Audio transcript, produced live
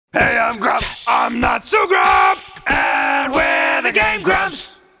Hey, I'm Grumps. I'm not so Grump, and we're the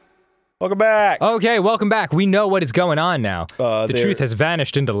GameGrumps. Welcome back. Okay, welcome back. We know what is going on now. The truth has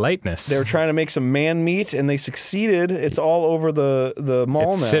vanished into lightness. They were trying to make some man meat, and they succeeded. It's all over the mall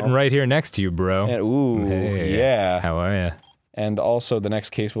now. It's sitting right here next to you, bro. And, ooh, hey, yeah. How are you? And also, the next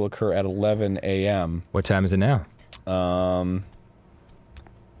case will occur at 11 a.m. What time is it now?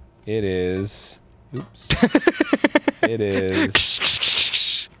 It is... Oops. It is...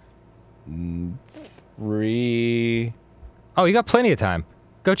 3... Oh, you got plenty of time.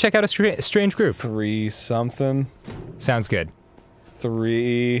 Go check out a strange group. 3 something. Sounds good.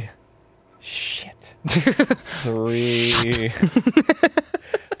 3... Shit. 3...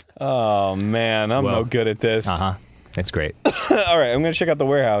 Oh, man, I'm no good at this. Uh-huh. It's great. Alright, I'm gonna check out the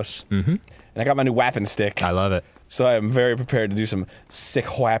warehouse. Mm-hmm. And I got my new weapon stick. I love it. So I am very prepared to do some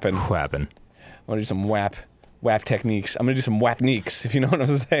sick whapping. Whapping. I'm gonna do some whap techniques. I'm gonna do some whapniques, if you know what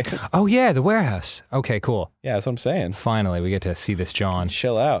I'm saying. Oh yeah, the warehouse. Okay, cool. Yeah, that's what I'm saying. Finally, we get to see this John.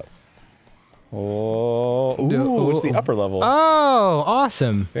 Chill out. Oh, ooh, it's the upper level. Oh,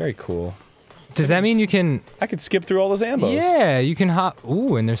 awesome. Very cool. Does that mean you can... I could skip through all those ambos. Yeah, you can hop...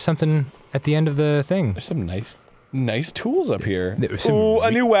 Ooh, and there's something at the end of the thing. There's some nice tools up here. Ooh,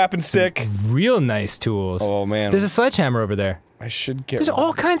 a new weapon stick. Real nice tools. Oh, man. There's a sledgehammer over there. I should get... There's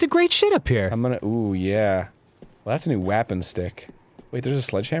all kinds of great shit up here. I'm gonna... Ooh, yeah. Well, that's a new weapon stick. Wait, there's a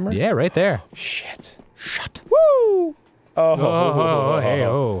sledgehammer? Yeah, right there. Shit. Shut. Woo! Oh, hey,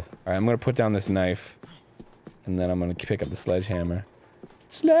 oh. Alright, I'm gonna put down this knife. And then I'm gonna pick up the sledgehammer.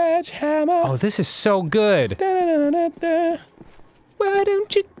 Sledgehammer! Oh, this is so good. Da, da, da, da, da. Why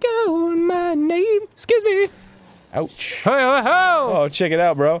don't you go in my name? Excuse me. Ouch. Ho, ho, ho. Oh, check it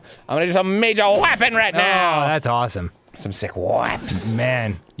out, bro. I'm gonna do some major weapon right now! Oh, that's awesome. Some sick whaps.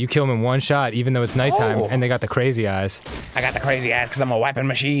 Man, you kill him in one shot, even though it's nighttime, and they got the crazy eyes. I got the crazy ass because I'm a weapon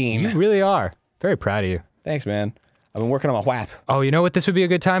machine. You really are. Very proud of you. Thanks, man. I've been working on my whap. Oh, you know what this would be a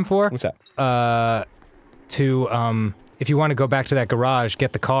good time for? What's that? If you want to go back to that garage,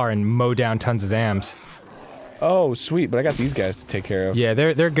 get the car and mow down tons of Zams. Oh, sweet, but I got these guys to take care of. Yeah,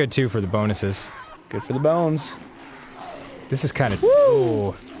 they're good too for the bonuses. Good for the bones. This is kind of...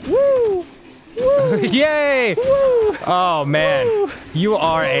 Woo! Woo! Woo! Yay! Woo! Oh, man. Woo! You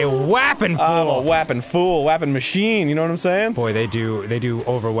are a whapping fool. I'm a weapon fool, weapon machine, you know what I'm saying? Boy, they do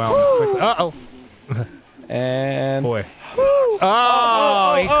overwhelm quickly. Uh-oh. And... Boy.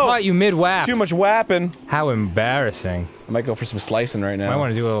 Oh, he caught you mid-whap. Too much whapping. How embarrassing. I might go for some slicing right now. I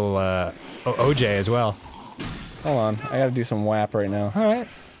want to do a little, OJ as well. Hold on, I gotta do some whap right now. Alright.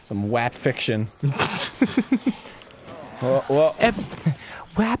 Some whap fiction. Well,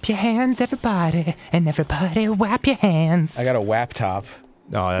 whap your hands, everybody, and everybody whap your hands. I got a whap top.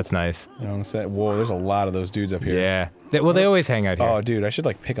 Oh, that's nice. You know what I'm saying? Whoa, there's a lot of those dudes up here. Yeah. They always hang out here. Oh, dude, I should,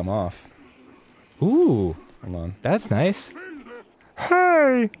 like, pick them off. Ooh. Hold on. That's nice.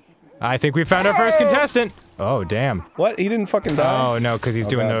 Hey! I think we found our first contestant! Oh, damn. What? He didn't fucking die? Oh, no, because he's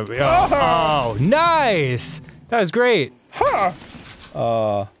doing God. the... Oh, nice! That was great. Huh!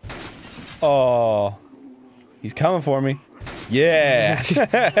 Oh. He's coming for me. Yeah! Oh,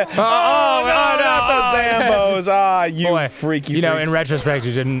 no, not the Zambos! Ah, you Boy, freaky you know, freaks. in retrospect,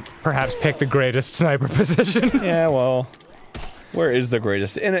 you didn't perhaps pick the greatest sniper position. Yeah, well... Where is the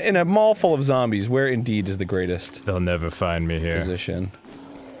greatest? In a mall full of zombies, where indeed is the greatest They'll never find me here. position?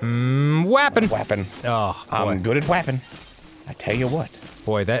 Whapping. Weapon. Oh, boy. I'm good at weapon. I tell you what.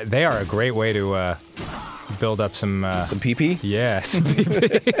 Boy, they are a great way to, build up some pee-pee? Yeah, some pee-pee.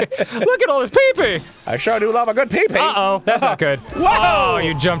 Look at all this pee-pee! I sure do love a good pee-pee! Uh-oh, that's not good. Whoa! Oh,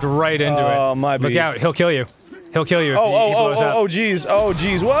 you jumped right into it. Oh, my Look bee. out, he'll kill you. He'll kill you if he blows up. Oh, jeez. Oh,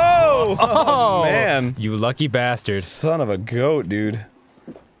 jeez. Whoa! Oh, man. You lucky bastard. Son of a goat, dude.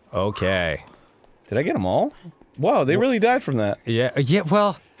 Okay. Did I get them all? Whoa, they really died from that. Yeah,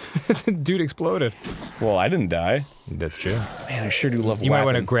 well, dude exploded. Well, I didn't die. That's true. Man, I sure do love You might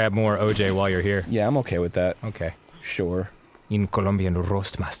want to whapping. grab more OJ while you're here. Yeah, I'm okay with that. Okay. Sure. In Colombian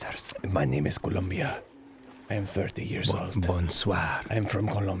Roastmasters. My name is Colombia. I am 30 years old. Bonsoir. I am from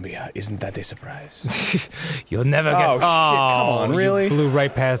Colombia. Isn't that a surprise? You'll never get- Oh, shit, come on, you really? blew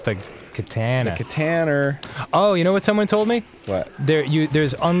right past the katana. The Kataner. Oh, you know what someone told me? What?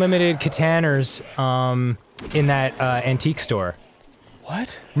 There's unlimited kataners, in that, antique store.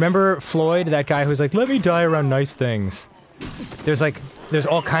 What? Remember Floyd, that guy who's like, let me die around nice things? There's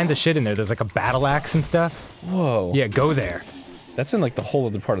all kinds of shit in there. There's like a battle axe and stuff. Whoa. Yeah, go there. That's in like the whole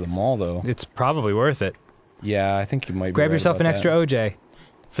other part of the mall, though. It's probably worth it. Yeah, I think you might be Grab right yourself an about extra that. OJ.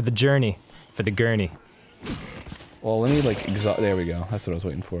 For the journey. For the gurney. Well, let me like exhaust. There we go. That's what I was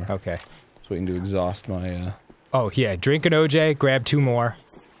waiting for. I Okay. was waiting to exhaust my. Oh, yeah, drink an OJ, grab 2 more.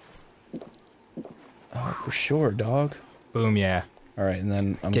 Oh, for sure, dog. Boom, yeah. All right, and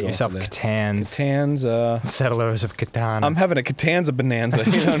then I'm Get going yourself for the Catans. Katanza. Settlers of Catan. I'm having a Katanza bonanza.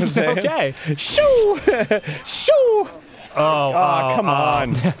 You know what I'm saying? Okay. Shoo! Shoo! Oh, come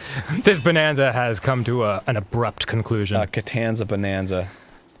on. This bonanza has come to an abrupt conclusion. Katanza bonanza.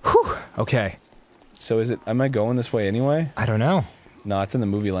 Whew. Okay. So is it? Am I going this way anyway? I don't know. No, it's in the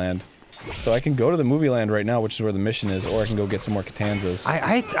movie land. So I can go to the movie land right now, which is where the mission is, or I can go get some more Katanzas.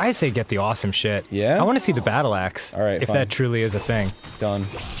 I say get the awesome shit. Yeah? I want to see the battle axe. All right, if fine. that truly is a thing. Done.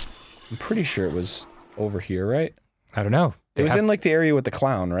 I'm pretty sure it was over here, right? I don't know. It was in like the area with the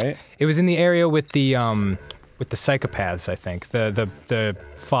clown, right? It was in the area with the psychopaths, I think. The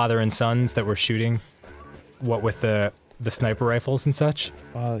father and sons that were shooting. What with the sniper rifles and such.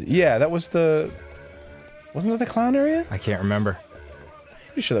 Yeah, that was the. Wasn't it the clown area? I can't remember.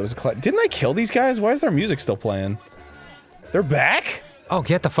 Pretty sure that was a clown. Didn't I kill these guys? Why is their music still playing? They're back? Oh,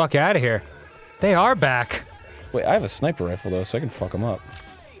 get the fuck out of here. They are back. Wait, I have a sniper rifle though, so I can fuck them up.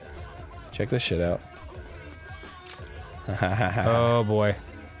 Check this shit out. Oh boy.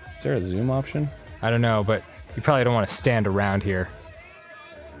 Is there a zoom option? I don't know, but you probably don't want to stand around here.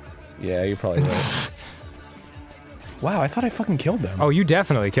 Yeah, you're probably right. Wow, I thought I fucking killed them. Oh, you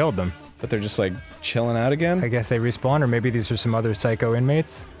definitely killed them. But they're just like chilling out again? I guess they respawn, or maybe these are some other psycho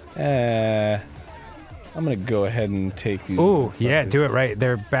inmates. I'm gonna go ahead and take these. Ooh, yeah, do it right.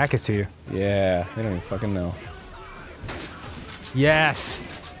 Their back is to you. Yeah, they don't even fucking know. Yes!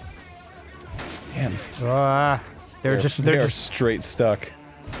 Damn. They're just straight stuck.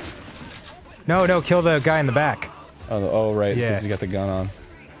 No, kill the guy in the back. Oh right, Yeah. because he's got the gun on.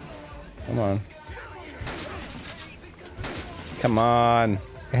 Come on. Come on.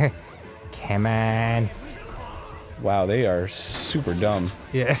 Come on. Wow, they are super dumb.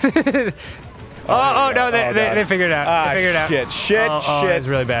 Yeah. oh no, they figured it out. They figured it out. Shit, shit. It's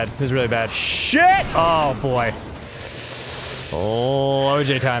really bad. It's really bad. Shit! Oh boy. Oh,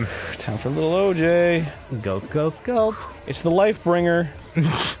 OJ time. Time for little OJ. Go. It's the life bringer.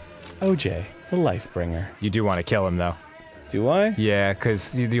 OJ, the life bringer. You do want to kill him though. Do I? Yeah,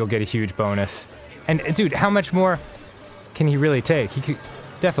 because you'll get a huge bonus. And dude, how much more can he really take? He could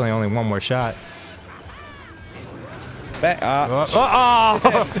definitely only one more shot. Back.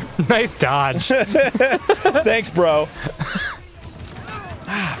 Nice dodge. Thanks, bro.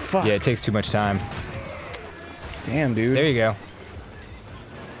 Fuck. Yeah, it takes too much time. Damn, dude. There you go.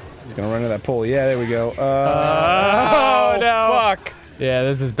 He's gonna run to that pole. Yeah, there we go. Oh, no. Fuck. Yeah,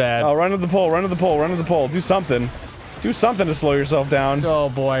 this is bad. Oh, run to the pole, run to the pole, run to the pole. Do something. Do something to slow yourself down. Oh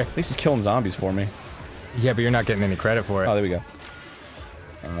boy. At least he's killing zombies for me. Yeah, but you're not getting any credit for it. Oh, there we go.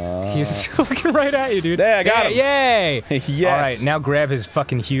 He's still looking right at you, dude. There, I got him. Yay! Yes. Alright, now grab his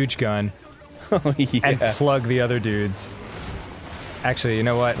fucking huge gun Oh, yeah. and plug the other dudes. Actually, you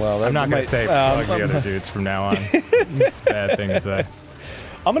know what? Well, I'm not gonna might- say plug the other dudes from now on. It's a bad thing to say.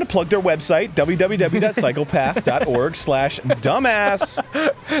 I'm gonna plug their website,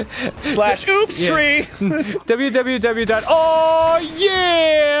 www.psychopath.org/dumbass/oopstree. www. Oh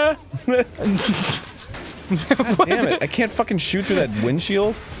yeah! God damn it! I can't fucking shoot through that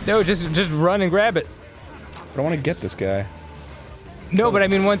windshield. No, just run and grab it. But I want to get this guy. No, but I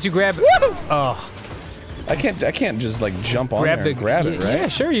mean once you grab it. Woo! Oh, I can't just like jump on grab there the and grab it, right? Yeah,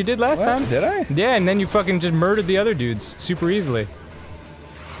 sure, you did last What? time. Did I? Yeah, and then you fucking just murdered the other dudes super easily.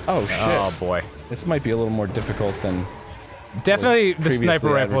 Oh shit! Oh boy. This might be a little more difficult than. Definitely the previously sniper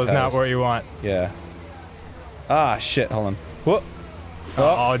rifle is not advertised. where you want. Yeah. Ah shit! Hold on. Whoop.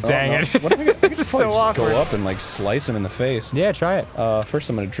 Oh, dang no. it. What am I gonna, I This could is probably so just awkward. Go up and like slice him in the face. Yeah, try it. First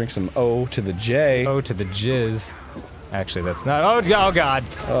I'm gonna drink some O to the J. Oh, to the jizz. Actually, that's not. Oh god.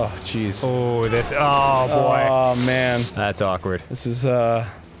 Oh jeez. Oh, this. Oh boy. Oh man. That's awkward. This is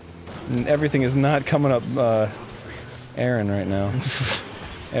everything is not coming up Aaron right now.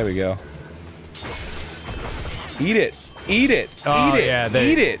 There we go. Eat it. Eat it. Oh, Eat it. yeah,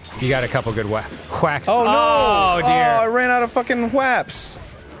 Eat it. You got a couple good whacks. Oh no. Oh dear. Oh, I ran out of fucking whaps.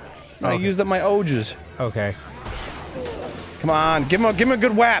 I Okay. used up my oges. Okay. Come on, give him a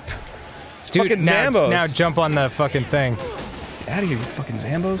good whap. It's fucking Zambos. now jump on the fucking thing. Get out of here, you fucking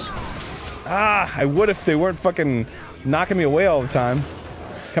Zambos. Ah, I would if they weren't fucking knocking me away all the time.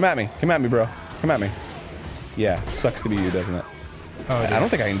 Come at me, bro. Come at me. Yeah, sucks to be you, doesn't it? Oh, I dear. don't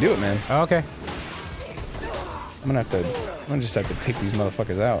think I can do it, man. Okay. I'm gonna just have to take these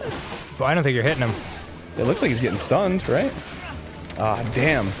motherfuckers out. Well, I don't think you're hitting him. It looks like he's getting stunned, right? Ah,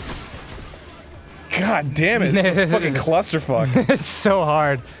 damn. God damn it, it's a fucking clusterfuck. It's so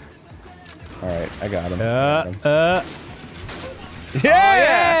hard. Alright, I got him. Yeah!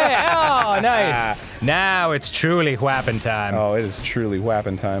 Oh, nice. Now it's truly whapping time. Oh, it is truly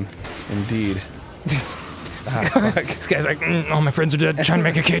whapping time. Indeed. This guy's like, all my friends are dead. Trying to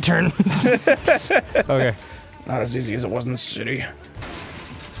make a K-turn. Okay. Not as easy as it was in the city.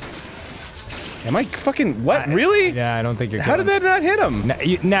 Am I fucking what? Really? Yeah, I don't think you're. How did that not hit him?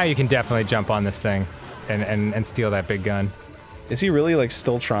 Now you can definitely jump on this thing, and steal that big gun. Is he really like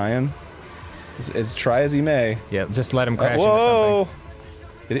still trying? As try as he may. Yeah, just let him crash into whoa!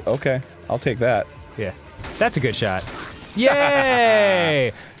 something. Did he? Okay, I'll take that. Yeah, that's a good shot.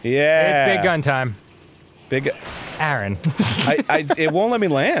 Yay! Yeah. It's big gun time. Big. Aaron. It won't let me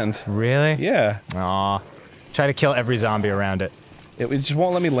land. Really? Yeah. Aw. Try to kill every zombie around it. It just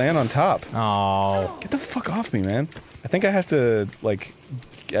won't let me land on top. Oh. Get the fuck off me, man. I think I have to, like...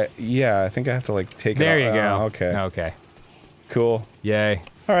 yeah, I think I have to, like, take it There off. you go. Okay. Okay. Cool. Yay.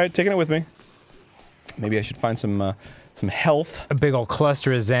 Alright, taking it with me. Maybe I should find some health. A big old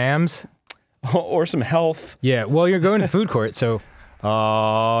cluster of Zams. Or some health. Yeah, well, you're going to the food court, so...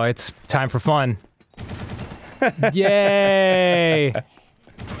 Oh, it's time for fun. Yay!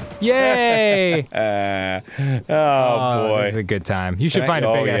 Yay! Oh, boy. This is a good time. You should find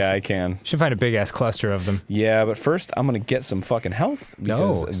a big ass. Yeah, I can. Should find a big ass cluster of them. Yeah, but first I'm gonna get some fucking health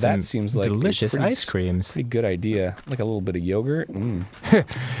because that seems like delicious ice creams. Pretty good idea. Like a little bit of yogurt.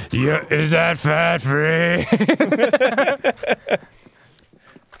 Yeah, is that fat free?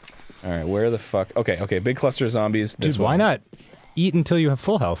 All right, where the fuck? Okay, big cluster of zombies. Dude, why not eat until you have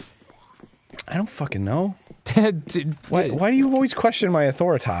full health? I don't fucking know. Dude, Why do you always question my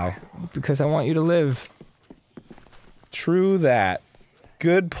authority? Because I want you to live. True that.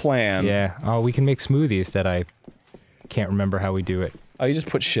 Good plan. Yeah. Oh, we can make smoothies that I can't remember how we do it. Oh, you just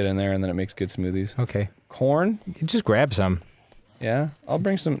put shit in there and then it makes good smoothies. Okay. Corn? Just grab some. Yeah, I'll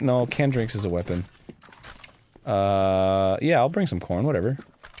bring some. No, canned drinks is a weapon. Yeah, I'll bring some corn. Whatever.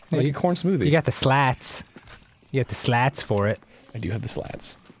 Make a corn smoothie. You got the slats. You got the slats for it. I do have the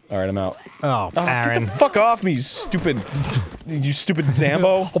slats. All right, I'm out. Oh, Aaron. Get the fuck off me, you stupid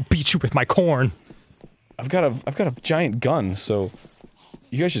Zambo. I'll beat you with my corn. I've got a giant gun, so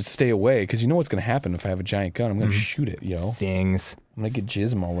you guys should stay away, because you know what's gonna happen if I have a giant gun. I'm gonna shoot it, yo. Things. I'm gonna get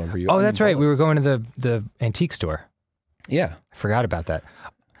jism all over you. Oh, that's right. We were going to the antique store. Yeah. I forgot about that.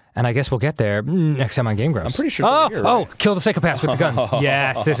 And I guess we'll get there next time on GameGrumps. I'm pretty sure it's over here, right? Oh, kill the psychopaths with the guns.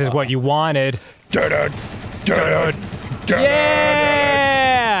 Yes, this is what you wanted.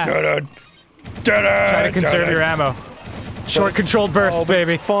 Yeah! Try to conserve your ammo. Short controlled bursts,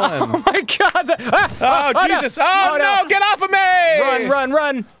 baby. It's fun. Oh my god! Oh, Jesus! No. Oh, no! Get off of me!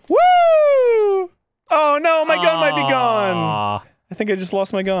 Run! Woo! Oh no, my gun might be gone. I think I just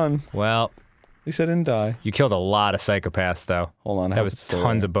lost my gun. Well, at least I didn't die. you killed a lot of psychopaths, though. Hold on, That was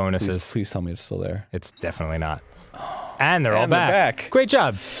tons of bonuses. Please tell me it's still there. It's definitely not. And they're all they're back. back. Great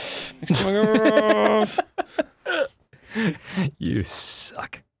job. Gross. You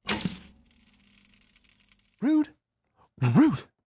suck. Rude.